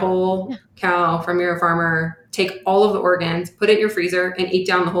 buy a whole cow from your farmer, take all of the organs, put it in your freezer and eat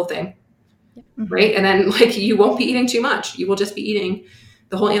down the whole thing. Mm-hmm. Right. And then like you won't be eating too much. You will just be eating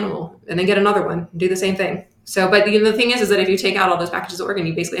the whole animal and then get another one and do the same thing. So, but the thing is that if you take out all those packages of organ,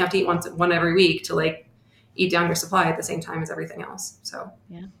 you basically have to eat one every week to like eat down your supply at the same time as everything else. So,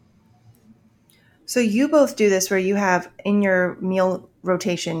 yeah. So you both do this where you have in your meal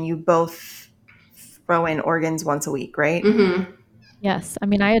rotation, you both throw in organs once a week, right? Mm-hmm. Yes. I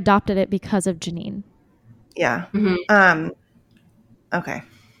mean, I adopted it because of Janine. Yeah. Mm-hmm. Okay.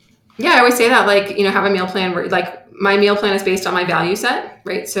 Yeah. I always say that, like, have a meal plan where like my meal plan is based on my value set,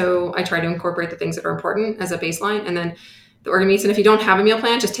 right? So I try to incorporate the things that are important as a baseline, and then the organ meats. And if you don't have a meal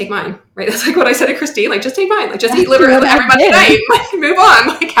plan, just take mine, right? That's like what I said to Christine, like just take mine, like just eat liver every Monday night, like move on,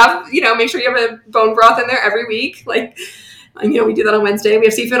 like have, make sure you have a bone broth in there every week. Like, we do that on Wednesday. We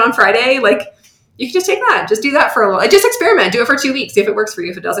have seafood on Friday. Like you can just take that, just do that for a little, just experiment, do it for 2 weeks. See if it works for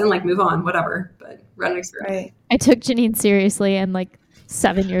you. If it doesn't, like move on, whatever, but run an experiment. Right. I took Janine seriously, and like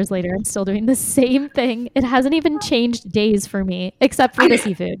 7 years later, I'm still doing the same thing. It hasn't even changed days for me, except for the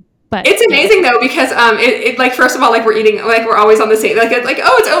seafood. But it's amazing though, because it like, first of all, like we're eating, like we're always on the same, like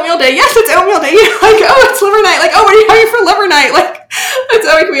oh, it's oatmeal day. Yes, it's oatmeal day. Like, oh, it's liver night. Like, oh, what are you having for liver night? Like, it's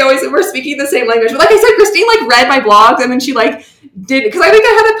like we're speaking the same language. But like I said, Christine like read my blogs, and then she like did, because I think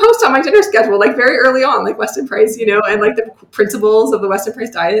I had a post on my dinner schedule like very early on, like Weston Price, and like the principles of the Weston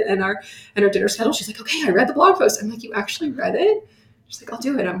Price diet and our dinner schedule. She's like, okay, I read the blog post. I'm like, you actually read it? She's like, I'll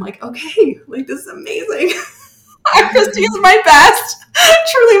do it. I'm like, okay, like this is amazing. Christine's my best,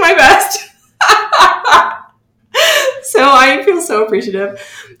 truly my best. So I feel so appreciative.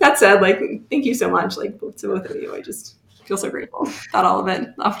 That said, like, thank you so much, like to both of you. I feel so grateful about all of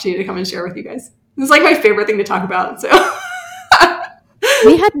it. The opportunity to come and share with you guys. This is like my favorite thing to talk about. So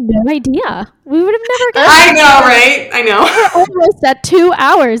We had no idea. We would have never guessed. I know, right? I know. We're almost at 2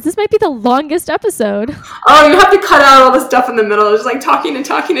 hours. This might be the longest episode. Oh, you have to cut out all the stuff in the middle. It's just like talking and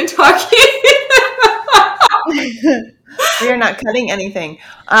talking and talking. We are not cutting anything.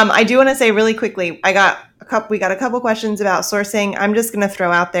 I do want to say really quickly, we got a couple questions about sourcing. I'm just going to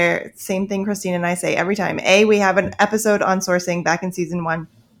throw out there, same thing Christine and I say every time. A, we have an episode on sourcing back in season 1.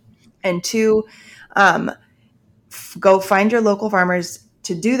 And 2, go find your local farmers.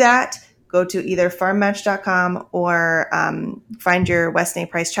 To do that, go to either farmmatch.com or find your West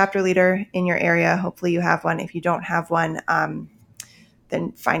Nate Price chapter leader in your area. Hopefully you have one. If you don't have one,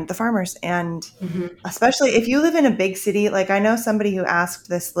 then find the farmers. And especially if you live in a big city, like I know somebody who asked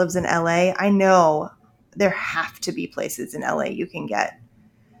this lives in LA. I know there have to be places in LA you can get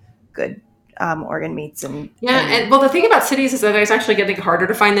good organ meats and well, the thing about cities is that it's actually getting harder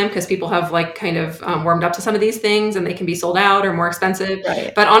to find them because people have like kind of warmed up to some of these things and they can be sold out or more expensive.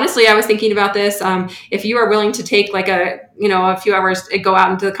 Right. But honestly, I was thinking about this. If you are willing to take like a few hours, go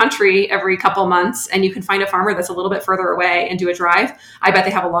out into the country every couple months and you can find a farmer that's a little bit further away and do a drive, I bet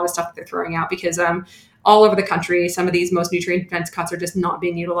they have a lot of stuff that they're throwing out because all over the country, some of these most nutrient dense cuts are just not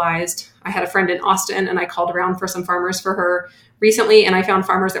being utilized. I had a friend in Austin and I called around for some farmers for her recently, and I found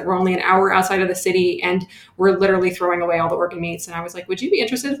farmers that were only an hour outside of the city and were literally throwing away all the organ meats. And I was like, would you be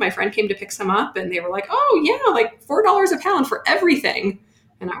interested if my friend came to pick some up? And they were like, oh yeah, like $4 a pound for everything.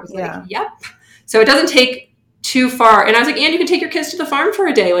 And I was like, yep. So it doesn't take too far. And I was like, and you can take your kids to the farm for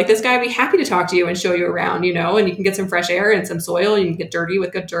a day. Like this guy would be happy to talk to you and show you around, and you can get some fresh air and some soil. You can get dirty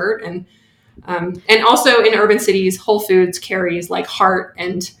with good dirt. And also in urban cities, Whole Foods carries like heart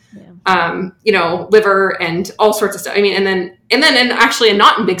and liver and all sorts of stuff. I mean, and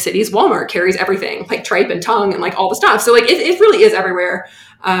not in big cities, Walmart carries everything like tripe and tongue and like all the stuff. So like it really is everywhere.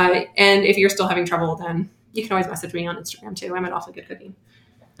 And if you're still having trouble, then you can always message me on Instagram too. I'm at Awfully Good Cooking.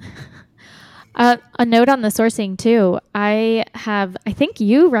 A note on the sourcing too. I think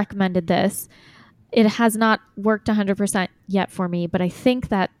you recommended this. It has not worked 100% yet for me, but I think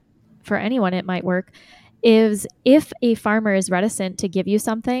that for anyone it might work. Is if a farmer is reticent to give you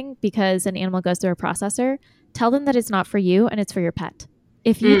something because an animal goes through a processor, tell them that it's not for you and it's for your pet.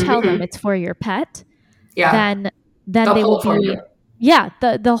 If you tell them it's for your pet, then they will be,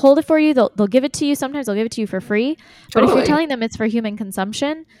 they'll hold it for you. They'll give it to you. Sometimes they'll give it to you for free. Totally. But if you're telling them it's for human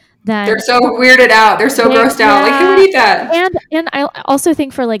consumption, then they're so weirded out. They're so grossed out. Like, who would eat that? And I also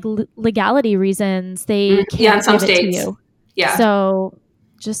think for like legality reasons, they can't in some give states. It to you. Yeah. So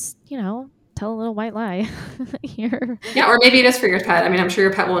just, tell a little white lie here. Yeah, or maybe it is for your pet. I mean, I'm sure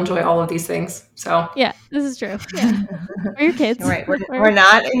your pet will enjoy all of these things. So yeah, this is true. Yeah. For your kids. Right. We're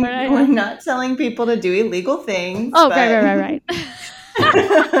not telling people to do illegal things. Oh, right.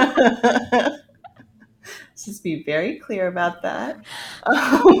 Let's just be very clear about that.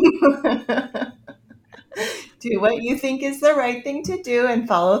 Do what you think is the right thing to do and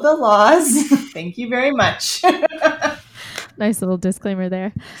follow the laws. Thank you very much. Nice little disclaimer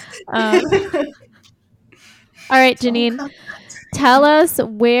there. All right, Janine, tell us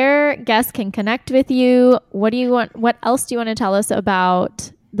where guests can connect with you. What do you want? What else do you want to tell us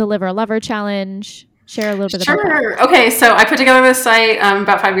about the Liver a Lover Challenge? Share a little bit about that. Sure. Okay, so I put together this site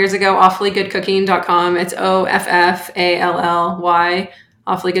about 5 years ago, awfullygoodcooking.com. It's OFFALLY,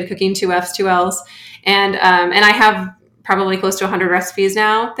 Awfully Good Cooking, 2 F's, 2 L's. And I have probably close to 100 recipes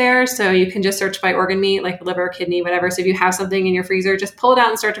now there. So you can just search by organ meat, like liver, kidney, whatever. So if you have something in your freezer, just pull it out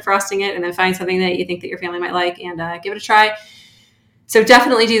and start defrosting it and then find something that you think that your family might like and give it a try. So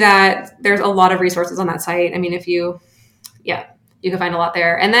definitely do that. There's a lot of resources on that site. I mean, you can find a lot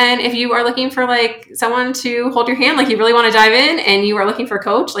there. And then if you are looking for like someone to hold your hand, like you really want to dive in and you are looking for a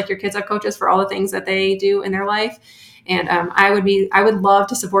coach, like your kids have coaches for all the things that they do in their life. And I would love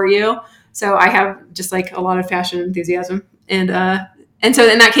to support you. So I have just like a lot of passion and enthusiasm. And so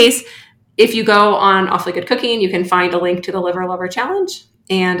in that case, if you go on Awfully Good Cooking, you can find a link to the Liver a Lover Challenge.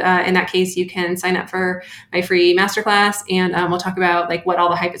 And in that case, you can sign up for my free masterclass. And we'll talk about like what all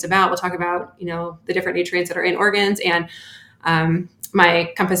the hype is about. We'll talk about, the different nutrients that are in organs and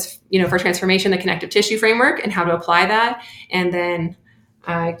my compass, for transformation, the connective tissue framework and how to apply that. And then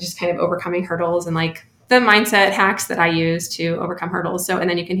just kind of overcoming hurdles and like the mindset hacks that I use to overcome hurdles. So, and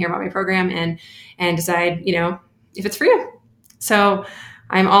then you can hear about my program and decide, if it's for you. So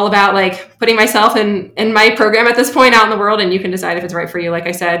I'm all about like putting myself in my program at this point out in the world, and you can decide if it's right for you. Like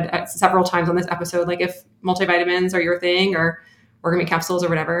I said several times on this episode, like if multivitamins are your thing or organ meat capsules or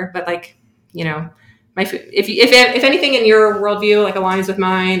whatever, but like, my food. If anything in your worldview like aligns with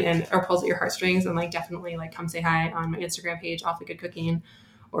mine and or pulls at your heartstrings, then like definitely like come say hi on my Instagram page, Awfully Good Cooking,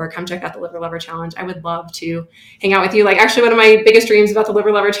 or come check out the Liver Lover Challenge. I would love to hang out with you. Like actually one of my biggest dreams about the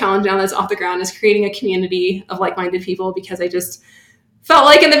Liver Lover Challenge now that's off the ground is creating a community of like-minded people, because I just felt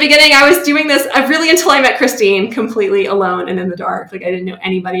like in the beginning I was doing this really until I met Christine completely alone and in the dark. Like I didn't know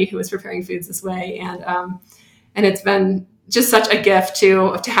anybody who was preparing foods this way. And it's been just such a gift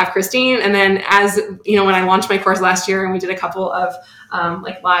to have Christine. And then as you know, when I launched my course last year and we did a couple of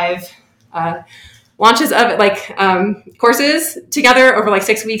like live launches of like courses together over like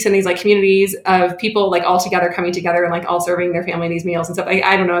 6 weeks in these like communities of people like all together coming together and like all serving their family these meals and stuff.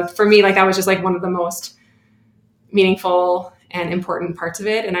 I don't know, for me, like that was just like one of the most meaningful and important parts of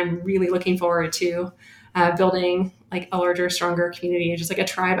it. And I'm really looking forward to building like a larger, stronger community, just like a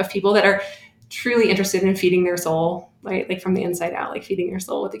tribe of people that are truly interested in feeding their soul, right? Like from the inside out, like feeding your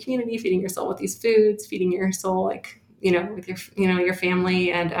soul with the community, feeding your soul with these foods, feeding your soul, like, you know, with your, you know, your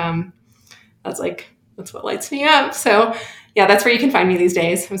family. And that's what lights me up. So yeah, that's where you can find me these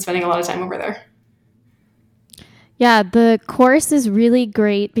days. I'm spending a lot of time over there. Yeah, the course is really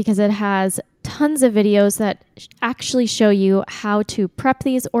great because it has tons of videos that actually show you how to prep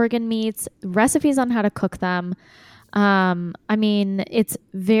these organ meats, recipes on how to cook them. I mean, it's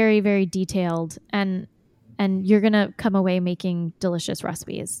very, very detailed, and you're going to come away making delicious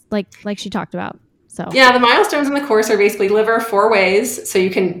recipes like she talked about. So yeah, the milestones in the course are basically liver 4 ways. So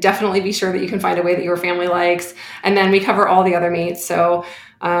you can definitely be sure that you can find a way that your family likes. And then we cover all the other meats. So,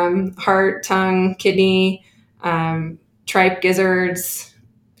 heart, tongue, kidney, tripe, gizzards.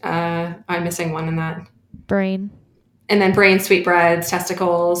 I'm missing one in that. Brain. And then brain, sweetbreads,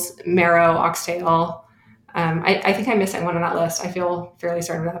 testicles, marrow, oxtail. I think I'm missing one on that list. I feel fairly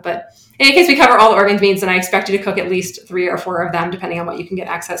certain of that. But in any case, we cover all the organs, meats, and I expect you to cook at least 3 or 4 of them, depending on what you can get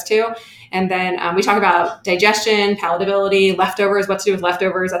access to. And then we talk about digestion, palatability, leftovers, what to do with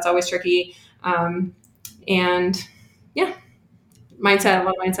leftovers. That's always tricky. And yeah, mindset, a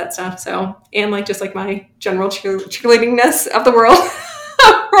lot of mindset stuff. So, and like just like my general cheerleadingness of the world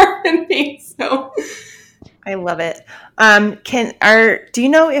in me. So I love it. Do you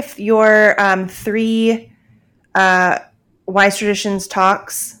know if your 3 Wise Traditions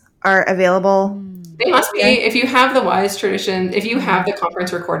talks are available? They must be. If you have the Wise Tradition, if you have the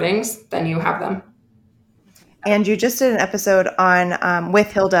conference recordings, then you have them. And you just did an episode on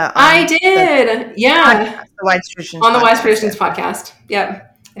with Hilda. I did. Yeah. The Wise Traditions on the Wise Traditions podcast.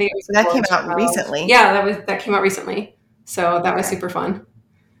 Yep. I think it was so that came out recently. Yeah, that came out recently. So that was super fun.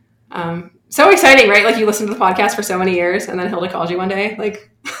 So exciting, right? Like you listen to the podcast for so many years and then Hilda calls you one day. Like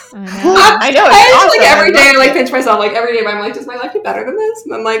I know. Awesome. Like every day I like pinch myself, like every day I'm like, does my life get better than this?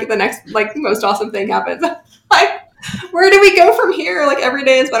 And then like the next like most awesome thing happens. Like, where do we go from here? Like every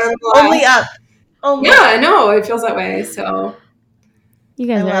day is better than the last. Only up. Yeah, no, it feels that way. So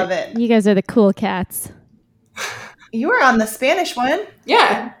I love it. You guys are the cool cats. You were on the Spanish one.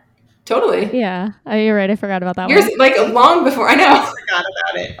 Yeah. Totally. Yeah. Oh, you're right. I forgot about that Yours, one. like long before. I know. I forgot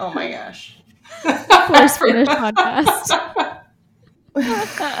about it. Oh my gosh. First Spanish podcast.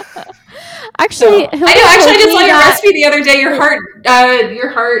 Actually, I know. Actually, I just saw your recipe the other day. Your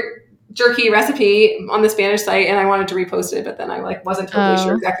heart jerky recipe on the Spanish site, and I wanted to repost it, but then I like wasn't totally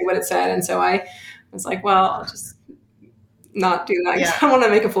sure exactly what it said, and so I was like, well, I'll just not do that because I don't want to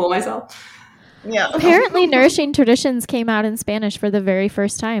make a fool of myself. Yeah. Apparently, Nourishing Traditions came out in Spanish for the very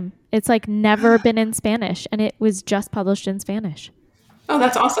first time. It's like never been in Spanish, and it was just published in Spanish. Oh,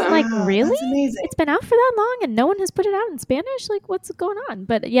 that's awesome. I'm like, really? That's amazing. It's been out for that long and no one has put it out in Spanish? Like, what's going on?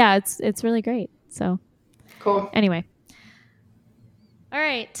 But yeah, it's really great. So cool. Anyway. All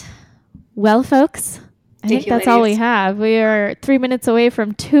right. Well, folks, I think that's ladies. all we have. We are 3 minutes away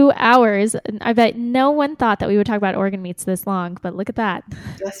from 2 hours. And I bet no one thought that we would talk about organ meats this long, but look at that.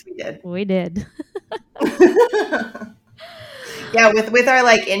 Yes, we did. We did. Yeah, with our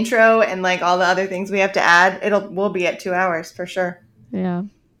like intro and like all the other things we have to add, we'll be at 2 hours for sure. Yeah.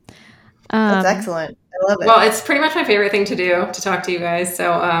 That's excellent. I love it. Well, it's pretty much my favorite thing to do, to talk to you guys.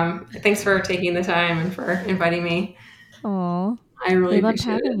 So thanks for taking the time and for inviting me. Aw. I really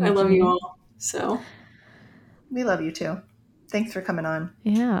appreciate it. I love you all. So we love you too. Thanks for coming on.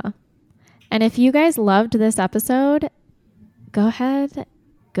 Yeah. And if you guys loved this episode, go ahead,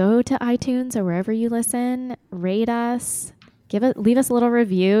 go to iTunes or wherever you listen, rate us, leave us a little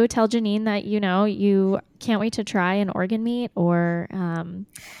review. Tell Janine that, you can't wait to try an organ meat or,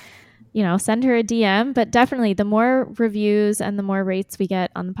 send her a DM. But definitely the more reviews and the more rates we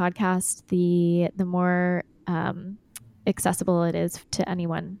get on the podcast, the more accessible it is to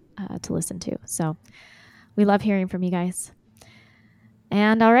anyone to listen to. So we love hearing from you guys.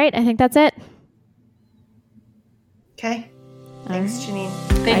 And all right, I think that's it. Okay. Thanks, Janine.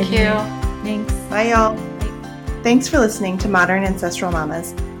 Thank you. Thanks. Bye, y'all. Thanks for listening to Modern Ancestral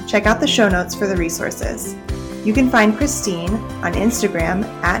Mamas. Check out the show notes for the resources. You can find Christine on Instagram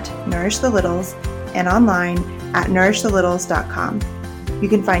at NourishTheLittles and online at NourishTheLittles.com. You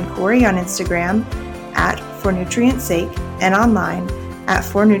can find Corey on Instagram at For Nutrient's Sake and online at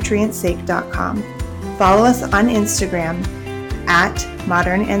ForNutrientSake.com. Follow us on Instagram at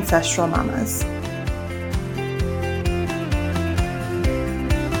Modern Ancestral Mamas.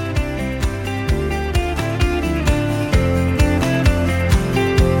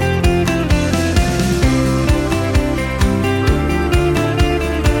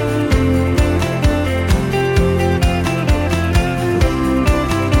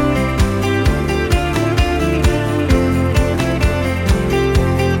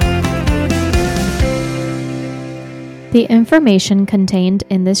 The information contained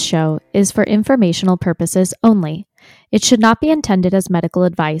in this show is for informational purposes only. It should not be intended as medical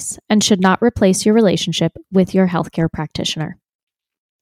advice and should not replace your relationship with your healthcare practitioner.